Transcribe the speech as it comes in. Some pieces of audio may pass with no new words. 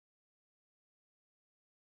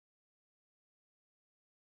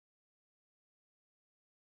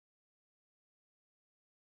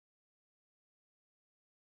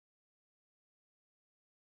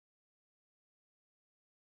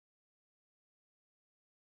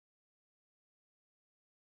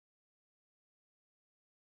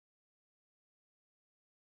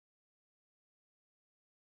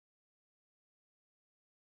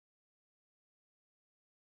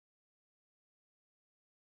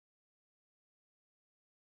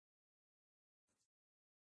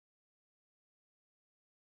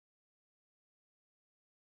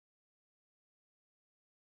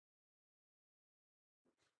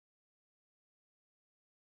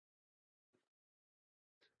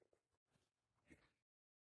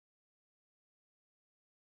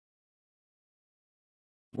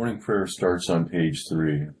Morning prayer starts on page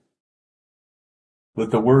 3.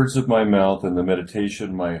 Let the words of my mouth and the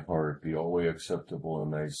meditation of my heart be always acceptable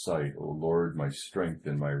in thy sight, O Lord, my strength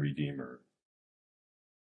and my Redeemer.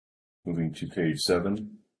 Moving to page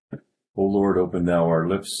 7. O Lord, open thou our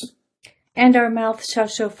lips, and our mouth shall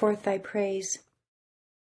show forth thy praise.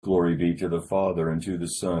 Glory be to the Father, and to the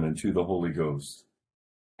Son, and to the Holy Ghost.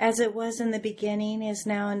 As it was in the beginning, is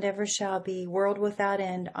now, and ever shall be, world without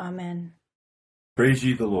end. Amen. Praise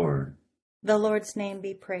ye the Lord. The Lord's name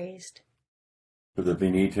be praised. For the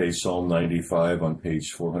Venite, Psalm 95 on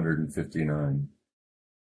page 459.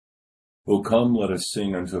 O come, let us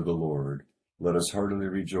sing unto the Lord. Let us heartily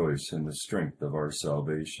rejoice in the strength of our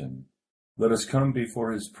salvation. Let us come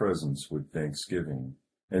before his presence with thanksgiving,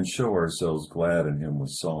 and show ourselves glad in him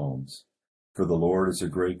with psalms. For the Lord is a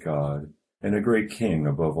great God, and a great King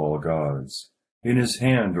above all gods. In his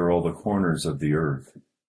hand are all the corners of the earth,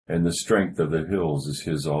 and the strength of the hills is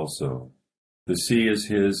his also. The sea is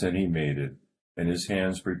his, and he made it, and his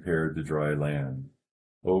hands prepared the dry land.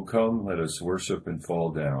 O come, let us worship and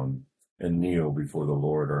fall down, and kneel before the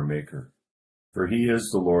Lord our Maker. For he is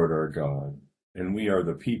the Lord our God, and we are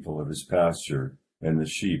the people of his pasture, and the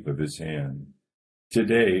sheep of his hand.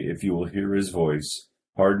 Today, if you will hear his voice,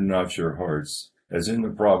 harden not your hearts, as in the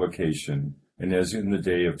provocation, and as in the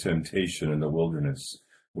day of temptation in the wilderness,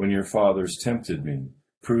 when your fathers tempted me,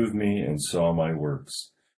 proved me, and saw my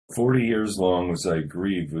works. 40 years long was I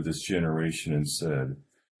grieved with this generation, and said,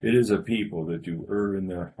 It is a people that do err in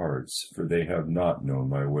their hearts, for they have not known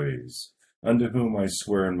my ways, unto whom I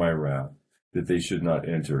swear in my wrath, that they should not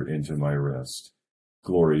enter into my rest.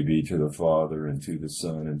 Glory be to the Father, and to the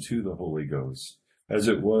Son, and to the Holy Ghost, as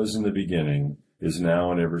it was in the beginning, is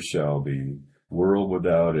now, and ever shall be, world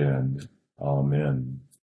without end. Amen.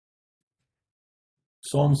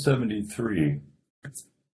 Psalm 73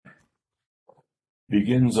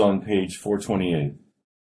 begins on page 428.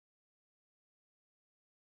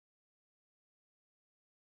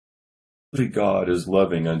 God is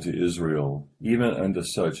loving unto Israel, even unto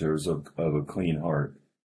such as of a clean heart.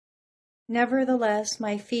 Nevertheless,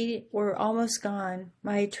 my feet were almost gone,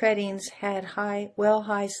 my treadings had high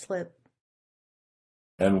slip.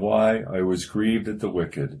 And why I was grieved at the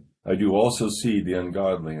wicked, I do also see the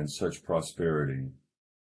ungodly in such prosperity.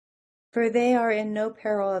 For they are in no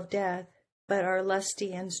peril of death, but are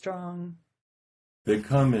lusty and strong. They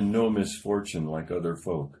come in no misfortune like other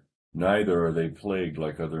folk, neither are they plagued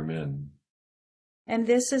like other men. And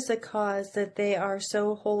this is the cause that they are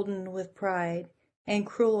so holden with pride, and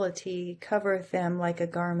cruelty covereth them like a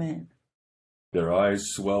garment. Their eyes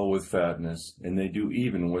swell with fatness, and they do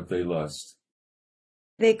even what they lust.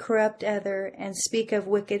 They corrupt other, and speak of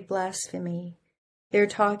wicked blasphemy. Their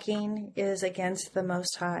talking is against the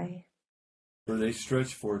Most High. For they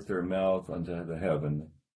stretch forth their mouth unto the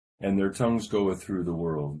heaven, and their tongues goeth through the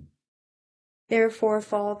world. Therefore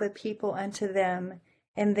fall the people unto them,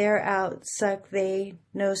 and thereout suck they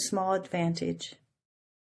no small advantage.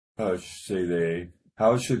 Hush, say they,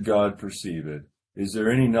 how should God perceive it? Is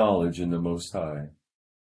there any knowledge in the Most High?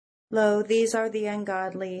 Lo, these are the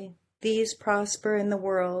ungodly, these prosper in the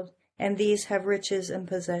world, and these have riches and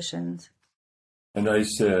possessions. And I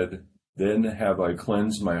said, Then have I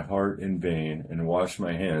cleansed my heart in vain, and washed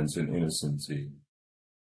my hands in innocency.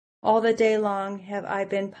 All the day long have I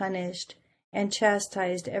been punished, and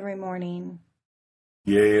chastised every morning.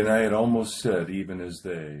 Yea, and I had almost said, even as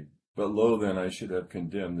they, but lo, then I should have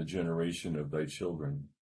condemned the generation of thy children.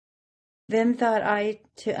 Then thought I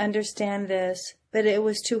to understand this, but it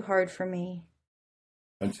was too hard for me.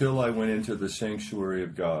 Until I went into the sanctuary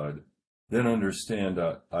of God, then understand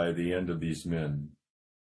I the end of these men.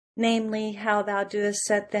 Namely, how thou doest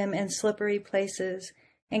set them in slippery places,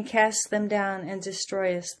 and cast them down and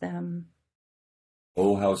destroyest them.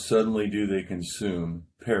 Oh, how suddenly do they consume,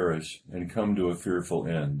 perish, and come to a fearful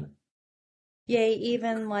end. Yea,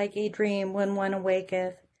 even like a dream when one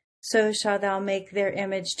awaketh, so shalt thou make their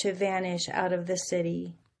image to vanish out of the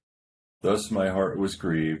city. Thus my heart was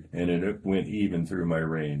grieved, and it went even through my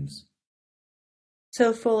reins.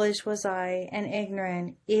 So foolish was I, and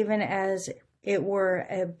ignorant, even as it were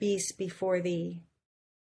a beast before thee.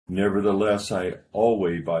 Nevertheless, I am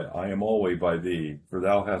always by thee, for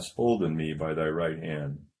thou hast holden me by thy right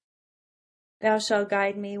hand. Thou shalt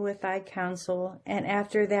guide me with thy counsel, and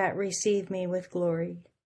after that receive me with glory.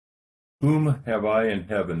 Whom have I in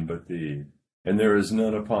heaven but thee? And there is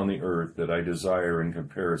none upon the earth that I desire in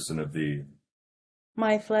comparison of thee.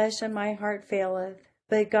 My flesh and my heart faileth,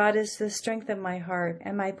 but God is the strength of my heart,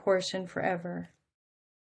 and my portion forever.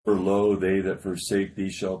 For lo, they that forsake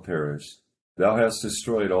thee shall perish. Thou hast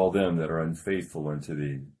destroyed all them that are unfaithful unto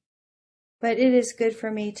thee. But it is good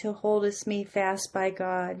for me to holdeth me fast by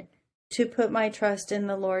God, to put my trust in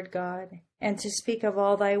the Lord God, and to speak of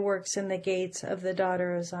all thy works in the gates of the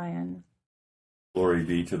daughter of Zion. Glory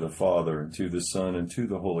be to the Father, and to the Son, and to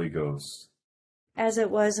the Holy Ghost. As it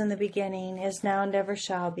was in the beginning, is now, and ever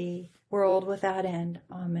shall be, world without end.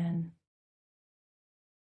 Amen.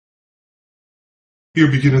 Here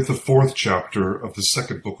beginneth the 4th chapter of the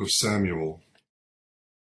 2nd book of Samuel.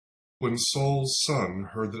 When Saul's son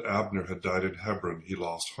heard that Abner had died in Hebron, he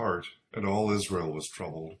lost heart, and all Israel was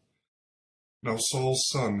troubled. Now Saul's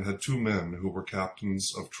son had 2 men who were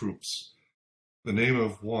captains of troops. The name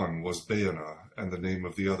of one was Baanah, and the name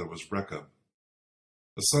of the other was Rechab.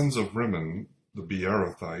 The sons of Rimmon, the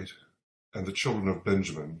Beerothite, and the children of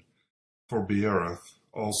Benjamin, for Beeroth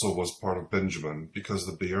also was part of Benjamin, because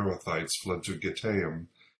the Beerothites fled to Gittaim,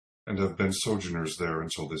 and have been sojourners there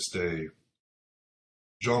until this day.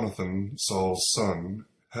 Jonathan, Saul's son,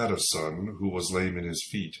 had a son who was lame in his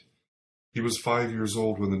feet. He was 5 years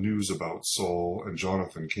old when the news about Saul and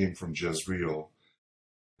Jonathan came from Jezreel,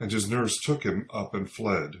 and his nurse took him up and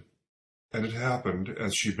fled. And it happened,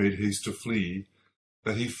 as she made haste to flee,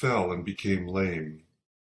 that he fell and became lame.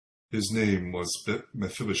 His name was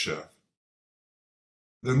Mephibosheth.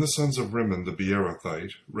 Then the sons of Rimmon the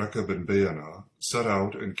Beerothite, Rechab and Baanah, set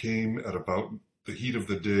out and came at about the heat of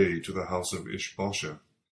the day to the house of Ishbosheth,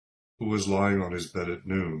 who was lying on his bed at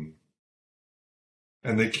noon.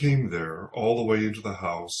 And they came there all the way into the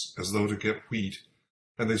house, as though to get wheat,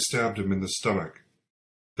 and they stabbed him in the stomach.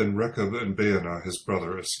 Then Rechab and Baanah his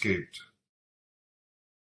brother escaped.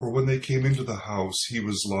 For when they came into the house, he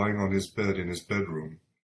was lying on his bed in his bedroom.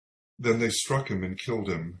 Then they struck him and killed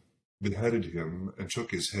him, beheaded him, and took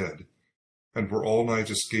his head, and were all night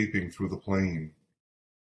escaping through the plain.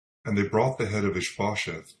 And they brought the head of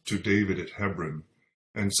Ishbosheth to David at Hebron,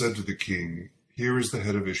 and said to the king, Here is the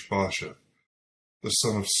head of Ishbosheth, the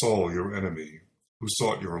son of Saul your enemy, who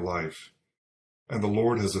sought your life. And the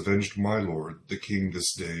Lord has avenged my lord, the king,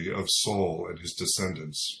 this day, of Saul and his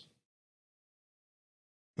descendants.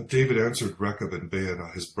 But David answered Rechab and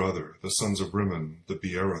Baanah his brother, the sons of Rimmon the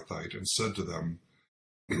Beerothite, and said to them,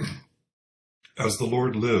 As the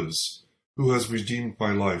Lord lives, who has redeemed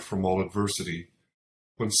my life from all adversity,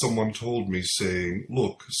 when someone told me, saying,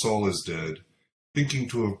 Look, Saul is dead, thinking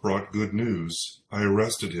to have brought good news, I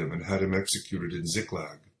arrested him and had him executed in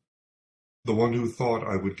Ziklag, the one who thought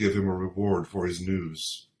I would give him a reward for his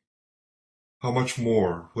news. How much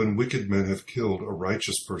more, when wicked men have killed a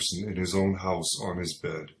righteous person in his own house on his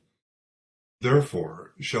bed?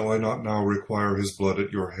 Therefore shall I not now require his blood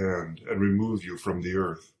at your hand, and remove you from the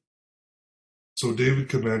earth? So David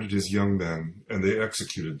commanded his young men, and they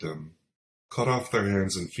executed them, cut off their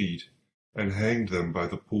hands and feet, and hanged them by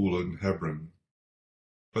the pool in Hebron.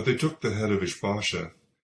 But they took the head of Ishbosheth,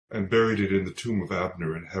 and buried it in the tomb of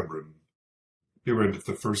Abner in Hebron. Here endeth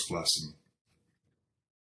the first lesson.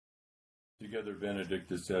 Together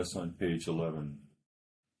Benedictus es on page 11.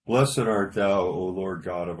 Blessed art thou, O Lord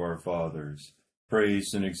God of our fathers,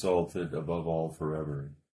 praised and exalted above all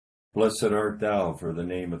forever. Blessed art thou for the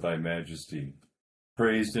name of thy majesty,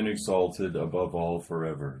 praised and exalted above all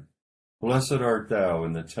forever. Blessed art thou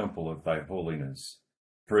in the temple of thy holiness,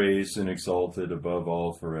 praised and exalted above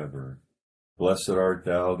all forever. Blessed art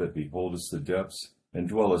thou that beholdest the depths and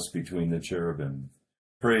dwellest between the cherubim,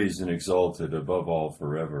 praised and exalted above all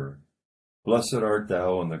forever. Blessed art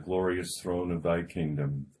thou on the glorious throne of thy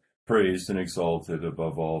kingdom, praised and exalted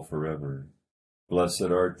above all forever. Blessed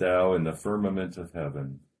art thou in the firmament of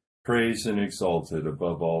heaven, praised and exalted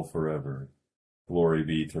above all forever. Glory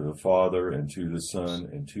be to the Father, and to the Son,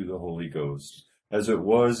 and to the Holy Ghost, as it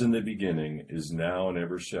was in the beginning, is now, and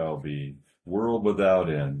ever shall be, world without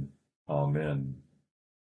end. Amen.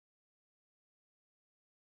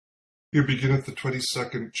 Here beginneth the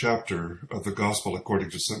 22nd chapter of the Gospel according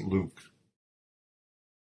to St. Luke.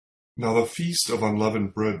 Now the feast of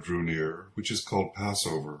unleavened bread drew near, which is called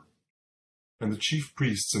Passover. And the chief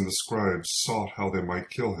priests and the scribes sought how they might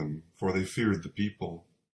kill him, for they feared the people.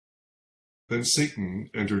 Then Satan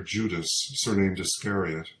entered Judas, surnamed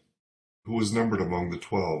Iscariot, who was numbered among the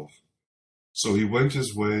 12. So he went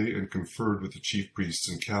his way and conferred with the chief priests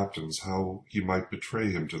and captains how he might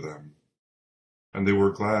betray him to them. And they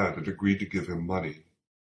were glad and agreed to give him money.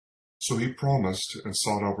 So he promised and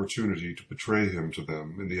sought opportunity to betray him to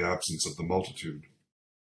them in the absence of the multitude.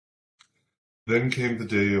 Then came the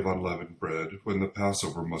day of unleavened bread, when the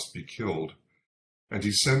Passover must be killed. And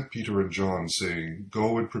he sent Peter and John, saying,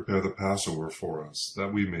 Go and prepare the Passover for us,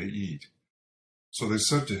 that we may eat. So they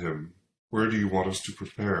said to him, Where do you want us to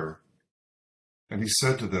prepare? And he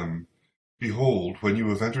said to them, Behold, when you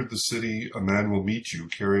have entered the city, a man will meet you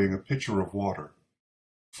carrying a pitcher of water.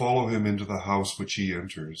 Follow him into the house which he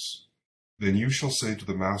enters. Then you shall say to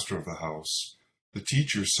the master of the house, The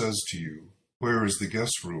teacher says to you, Where is the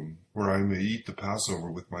guest room, where I may eat the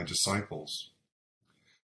Passover with my disciples?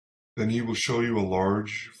 Then he will show you a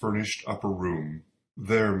large, furnished upper room.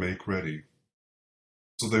 There make ready.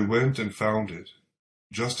 So they went and found it,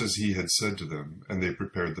 just as he had said to them, and they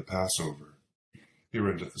prepared the Passover. Here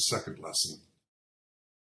endeth the second lesson.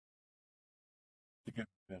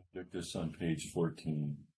 Benedictus on page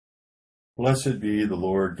 14. Blessed be the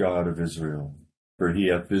Lord God of Israel, for he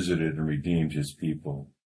hath visited and redeemed his people,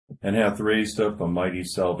 and hath raised up a mighty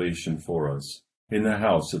salvation for us in the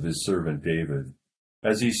house of his servant David,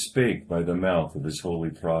 as he spake by the mouth of his holy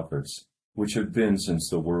prophets, which have been since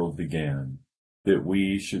the world began, that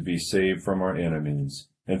we should be saved from our enemies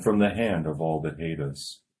and from the hand of all that hate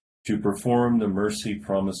us, to perform the mercy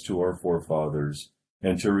promised to our forefathers,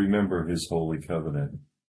 and to remember his holy covenant,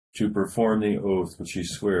 to perform the oath which he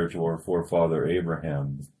sware to our forefather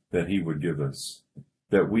Abraham, that he would give us,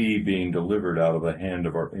 that we, being delivered out of the hand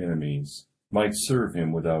of our enemies, might serve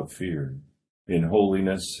him without fear, in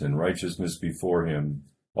holiness and righteousness before him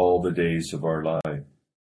all the days of our life.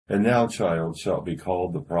 And thou, child, shalt be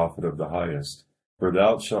called the prophet of the highest, for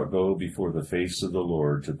thou shalt go before the face of the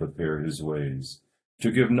Lord to prepare his ways,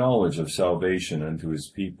 to give knowledge of salvation unto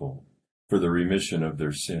his people, for the remission of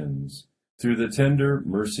their sins, through the tender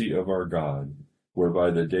mercy of our God, whereby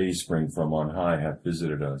the dayspring from on high hath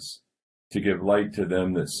visited us, to give light to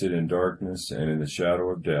them that sit in darkness and in the shadow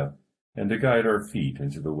of death, and to guide our feet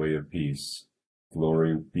into the way of peace.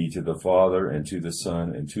 Glory be to the Father, and to the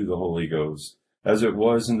Son, and to the Holy Ghost, as it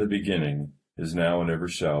was in the beginning, is now, and ever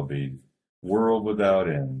shall be, world without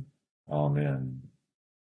end. Amen.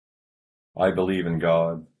 I believe in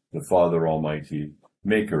God, the Father Almighty,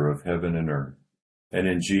 maker of heaven and earth, and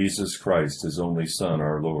in Jesus Christ, his only Son,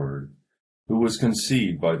 our Lord, who was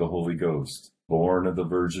conceived by the Holy Ghost, born of the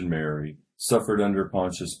Virgin Mary, suffered under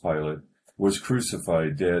Pontius Pilate, was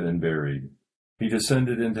crucified, dead, and buried. He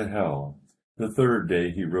descended into hell. The third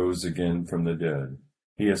day he rose again from the dead.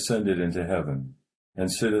 He ascended into heaven,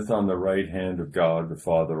 and sitteth on the right hand of God the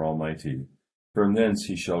Father Almighty. From thence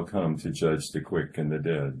he shall come to judge the quick and the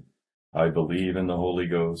dead. I believe in the Holy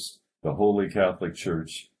Ghost, the Holy Catholic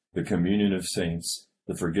Church, the communion of saints,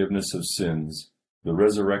 the forgiveness of sins, the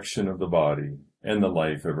resurrection of the body, and the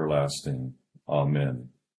life everlasting. Amen.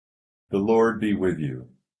 The Lord be with you.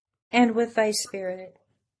 And with thy spirit.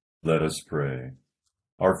 Let us pray.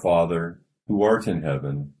 Our Father, who art in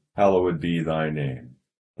heaven, hallowed be thy name.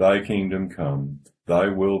 Thy kingdom come, thy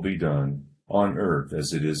will be done, on earth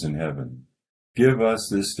as it is in heaven. Give us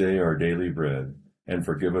this day our daily bread, and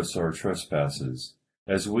forgive us our trespasses,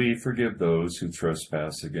 as we forgive those who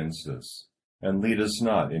trespass against us. And lead us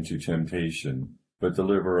not into temptation, but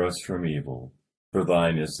deliver us from evil. For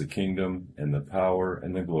thine is the kingdom, and the power,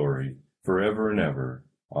 and the glory, forever and ever.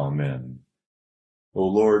 Amen. O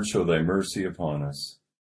Lord, show thy mercy upon us.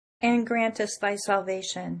 And grant us thy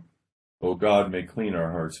salvation. O God, make clean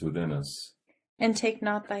our hearts within us. And take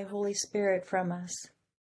not thy Holy Spirit from us.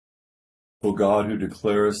 O God, who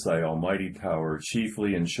declarest thy almighty power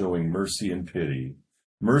chiefly in showing mercy and pity,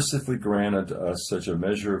 mercifully grant unto us such a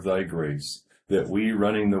measure of thy grace, that we,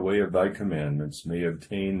 running the way of thy commandments, may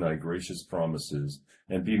obtain thy gracious promises,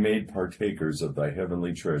 and be made partakers of thy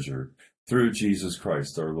heavenly treasure, through Jesus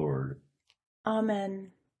Christ our Lord.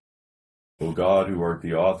 Amen. O God, who art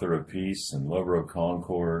the author of peace and lover of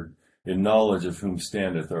concord, in knowledge of whom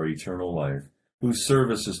standeth our eternal life, whose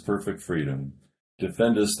service is perfect freedom,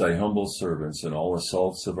 defend us, thy humble servants, in all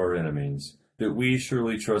assaults of our enemies, that we,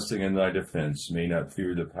 surely trusting in thy defense, may not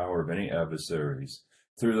fear the power of any adversaries,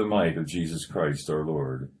 through the might of Jesus Christ our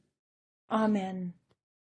Lord. Amen.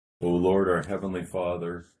 O Lord, our heavenly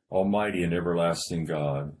Father, almighty and everlasting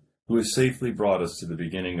God, who has safely brought us to the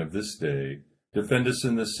beginning of this day, defend us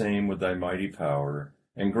in the same with thy mighty power,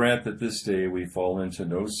 and grant that this day we fall into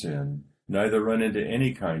no sin, neither run into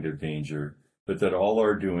any kind of danger, but that all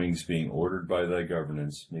our doings, being ordered by thy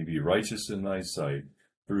governance, may be righteous in thy sight,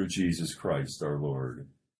 through Jesus Christ our Lord.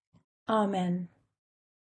 Amen.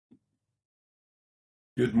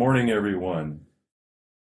 Good morning, everyone.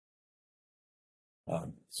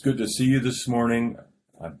 It's good to see you this morning.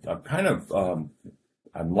 I'm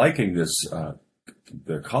liking this,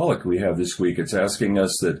 the collect we have this week. It's asking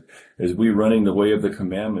us that as we, running the way of the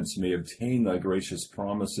commandments, may obtain thy gracious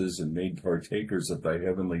promises and made partakers of thy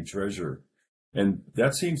heavenly treasure. And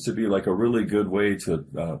that seems to be like a really good way to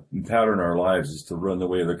pattern our lives, is to run the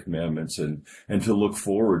way of the commandments and to look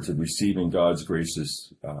forward to receiving God's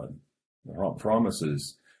gracious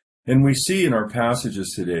promises. And we see in our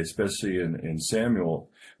passages today, especially in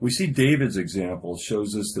Samuel, we see David's example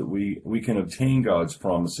shows us that we can obtain God's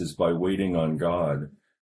promises by waiting on God.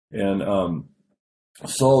 And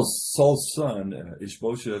Saul's son,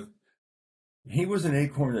 Ishbosheth, he was an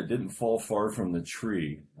acorn that didn't fall far from the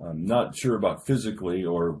tree. I'm not sure about physically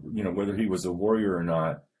or, whether he was a warrior or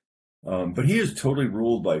not. But he is totally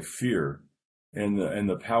ruled by fear and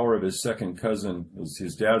the power of his second cousin,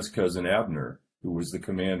 his dad's cousin, Abner, who was the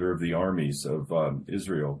commander of the armies of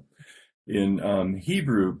Israel. In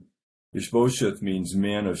Hebrew, Ishbosheth means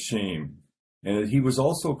man of shame. And he was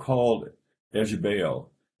also called Ejbaal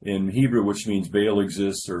in Hebrew, which means Baal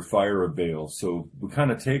exists or fire of Baal. So we kind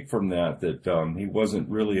of take from that he wasn't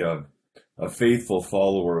really a faithful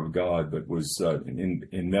follower of God, but was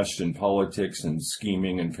enmeshed in politics and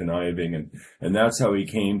scheming and conniving. And that's how he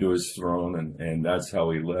came to his throne, and that's how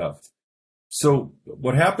he left. So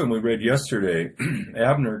what happened, we read yesterday,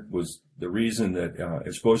 Abner was the reason that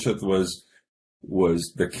Ishbosheth was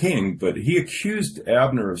the king, but he accused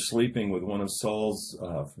Abner of sleeping with one of Saul's,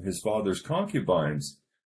 his father's concubines.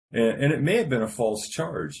 And it may have been a false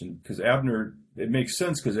charge, and because Abner, it makes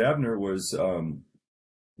sense because Abner was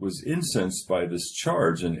incensed by this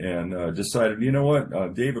charge and decided, you know what,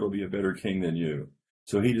 David will be a better king than you.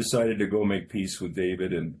 So he decided to go make peace with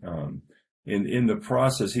David, and in the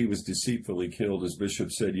process, he was deceitfully killed, as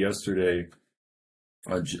Bishop said yesterday.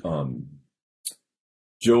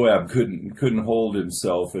 Joab couldn't hold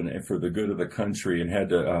himself and for the good of the country, and had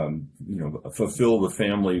to fulfill the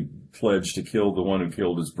family pledge to kill the one who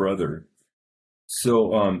killed his brother.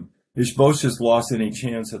 So Ishbosheth lost any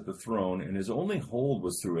chance at the throne, and his only hold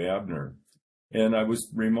was through Abner. And I was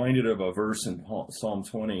reminded of a verse in Psalm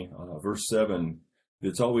 20, verse 7.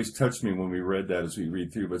 It's always touched me when we read that as we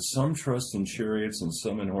read through. But some trust in chariots and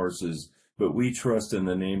some in horses, but we trust in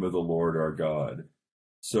the name of the Lord our God.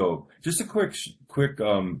 So just a quick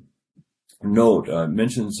note,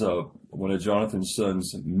 mentions one of Jonathan's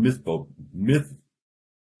sons,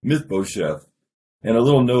 Mephibosheth, and a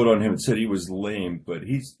little note on him. It said he was lame, but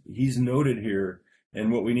he's noted here,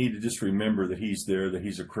 and what we need to just remember that he's there, that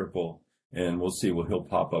he's a cripple, and we'll see, he'll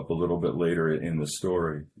pop up a little bit later in the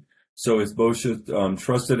story. So Ishbosheth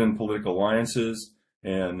trusted in political alliances,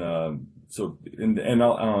 and Abner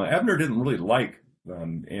didn't really like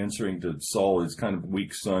answering to Saul, his kind of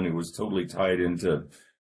weak son, who was totally tied into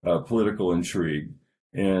political intrigue.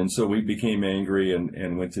 And so he became angry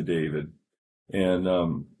and went to David.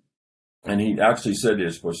 And he actually said to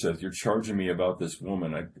Ishbosheth, "You're charging me about this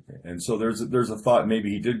woman." And so there's a thought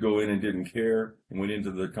maybe he did go in and didn't care and went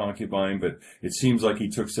into the concubine, but it seems like he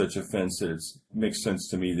took such offense that it makes sense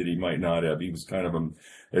to me that he might not have. He was kind of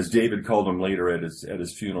as David called him later at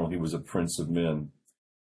his funeral, he was a prince of men.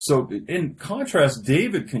 So in contrast,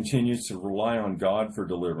 David continues to rely on God for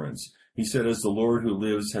deliverance. He said, "As the Lord who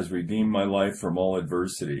lives has redeemed my life from all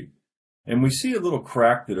adversity." And we see a little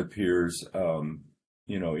crack that appears,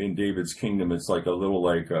 in David's kingdom. It's like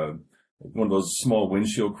one of those small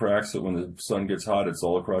windshield cracks that when the sun gets hot, it's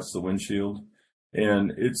all across the windshield.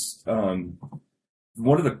 And it's,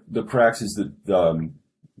 one of the cracks is that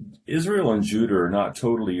Israel and Judah are not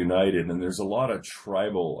totally united, and there's a lot of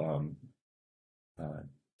tribal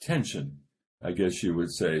tension, I guess you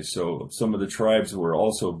would say. So some of the tribes were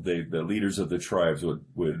also, the leaders of the tribes would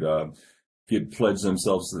pledge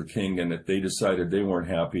themselves to the king, and if they decided they weren't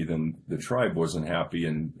happy, then the tribe wasn't happy,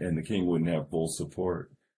 and the king wouldn't have full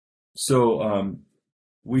support. So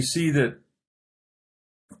we see that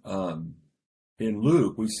in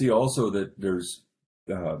Luke, we see also that there's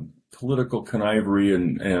political connivery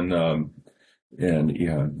and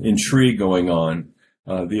intrigue going on.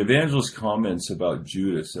 The evangelist comments about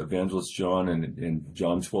Judas, Evangelist John, in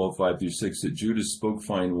John 12:5-6, that Judas spoke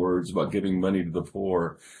fine words about giving money to the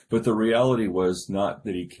poor, but the reality was not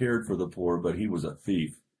that he cared for the poor, but he was a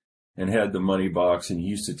thief and had the money box, and he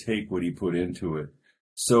used to take what he put into it.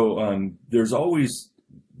 So there's always,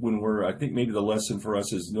 I think maybe the lesson for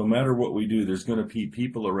us is no matter what we do, there's going to be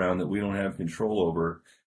people around that we don't have control over,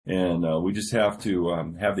 and we just have to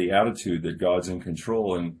have the attitude that God's in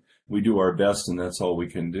control, and we do our best, and that's all we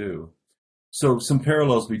can do. So some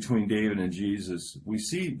parallels between David and Jesus. We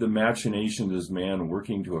see the machination of this man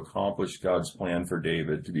working to accomplish God's plan for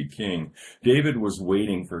David to be king. David was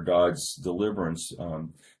waiting for God's deliverance.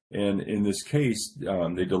 And in this case,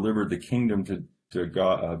 they delivered the kingdom to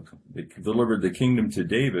God. They delivered the kingdom to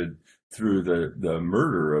David through the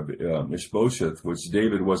murder of Ishbosheth, which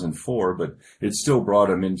David wasn't for, but it still brought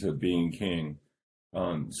him into being king.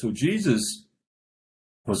 So Jesus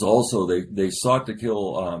was also, they sought to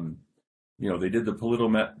kill they did the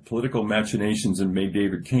political machinations and made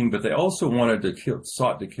David king, but they also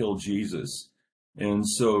sought to kill Jesus. And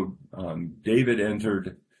so David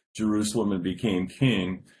entered Jerusalem and became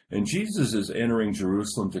king, and Jesus is entering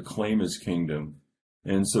Jerusalem to claim his kingdom.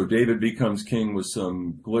 And so David becomes king with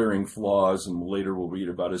some glaring flaws, and later we'll read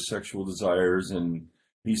about his sexual desires, and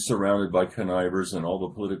he's surrounded by connivers and all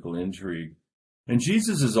the political intrigue. And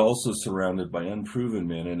Jesus is also surrounded by unproven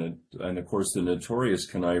men, and of course the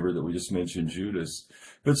notorious conniver that we just mentioned, Judas.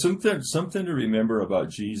 But something to remember about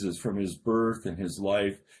Jesus from his birth and his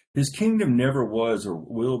life: his kingdom never was or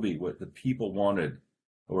will be what the people wanted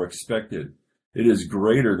or expected. It is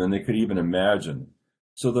greater than they could even imagine.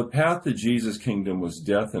 So the path to Jesus' kingdom was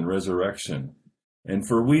death and resurrection. And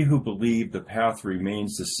for we who believe, the path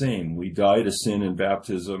remains the same. We die to sin in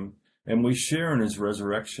baptism, and we share in his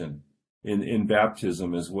resurrection in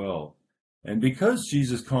baptism as well. And because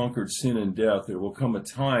Jesus conquered sin and death, there will come a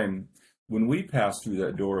time when we pass through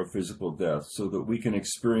that door of physical death so that we can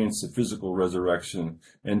experience the physical resurrection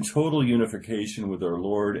and total unification with our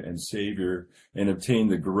Lord and Savior and obtain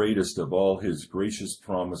the greatest of all his gracious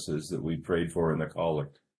promises that we prayed for in the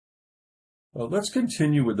collect. Let's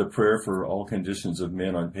continue with the prayer for all conditions of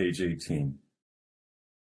men on page 18.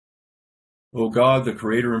 O God, the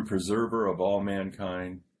creator and preserver of all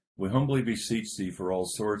mankind, we humbly beseech thee for all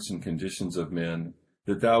sorts and conditions of men,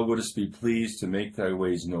 that thou wouldest be pleased to make thy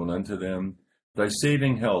ways known unto them, thy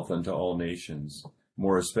saving health unto all nations.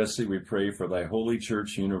 More especially we pray for thy holy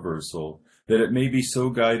church universal, that it may be so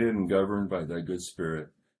guided and governed by thy good spirit,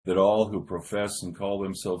 that all who profess and call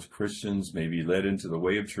themselves Christians may be led into the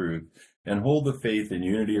way of truth, and hold the faith in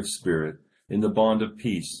unity of spirit, in the bond of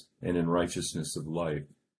peace, and in righteousness of life.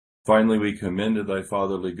 Finally, we commend to thy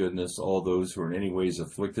fatherly goodness all those who are in any ways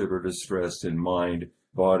afflicted or distressed in mind,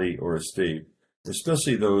 body, or estate,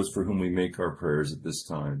 especially those for whom we make our prayers at this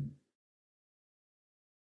time.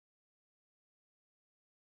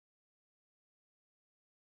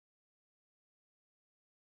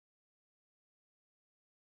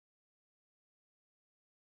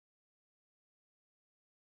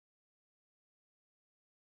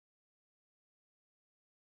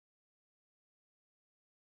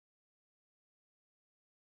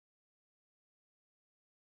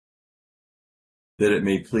 That it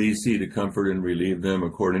may please thee to comfort and relieve them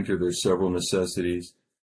according to their several necessities,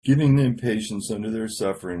 giving them patience under their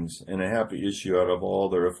sufferings, and a happy issue out of all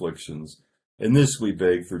their afflictions. And this we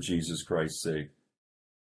beg for Jesus Christ's sake.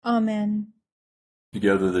 Amen.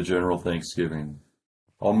 Together the general thanksgiving.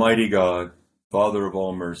 Almighty God, Father of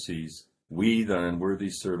all mercies, we, thy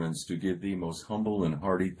unworthy servants, do give thee most humble and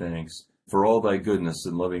hearty thanks for all thy goodness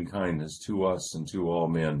and loving kindness to us and to all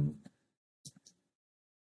men.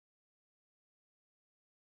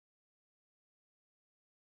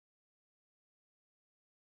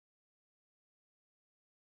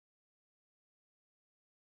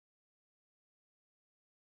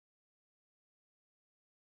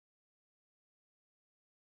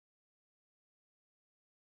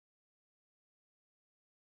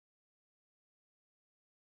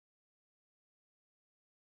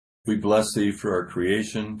 We bless thee for our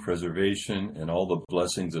creation, preservation, and all the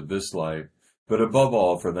blessings of this life, but above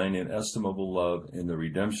all for thine inestimable love in the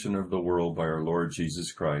redemption of the world by our Lord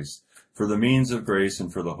Jesus Christ, for the means of grace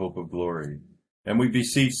and for the hope of glory. And we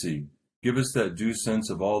beseech thee, give us that due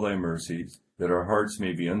sense of all thy mercies, that our hearts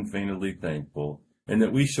may be unfeignedly thankful, and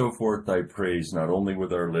that we show forth thy praise not only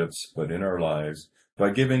with our lips, but in our lives,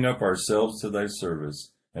 by giving up ourselves to thy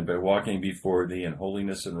service, and by walking before thee in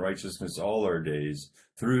holiness and righteousness all our days,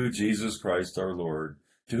 through Jesus Christ our Lord,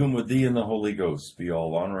 to whom with thee and the Holy Ghost be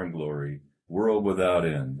all honor and glory, world without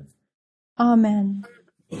end. Amen.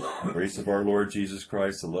 The grace of our Lord Jesus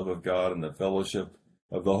Christ, the love of God, and the fellowship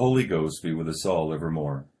of the Holy Ghost be with us all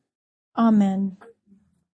evermore. Amen.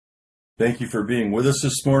 Thank you for being with us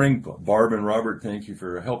this morning. Barb and Robert, thank you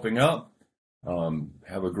for helping out.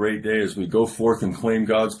 Have a great day as we go forth and claim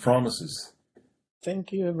God's promises.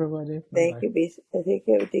 Thank you, everybody. Thank Bye-bye. you, thank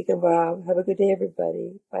you, Deacon Bob. Have a good day,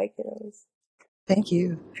 everybody. Bye, kiddos. Thank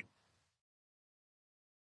you.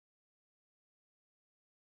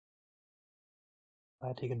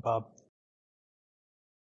 Bye, Tegan Bob.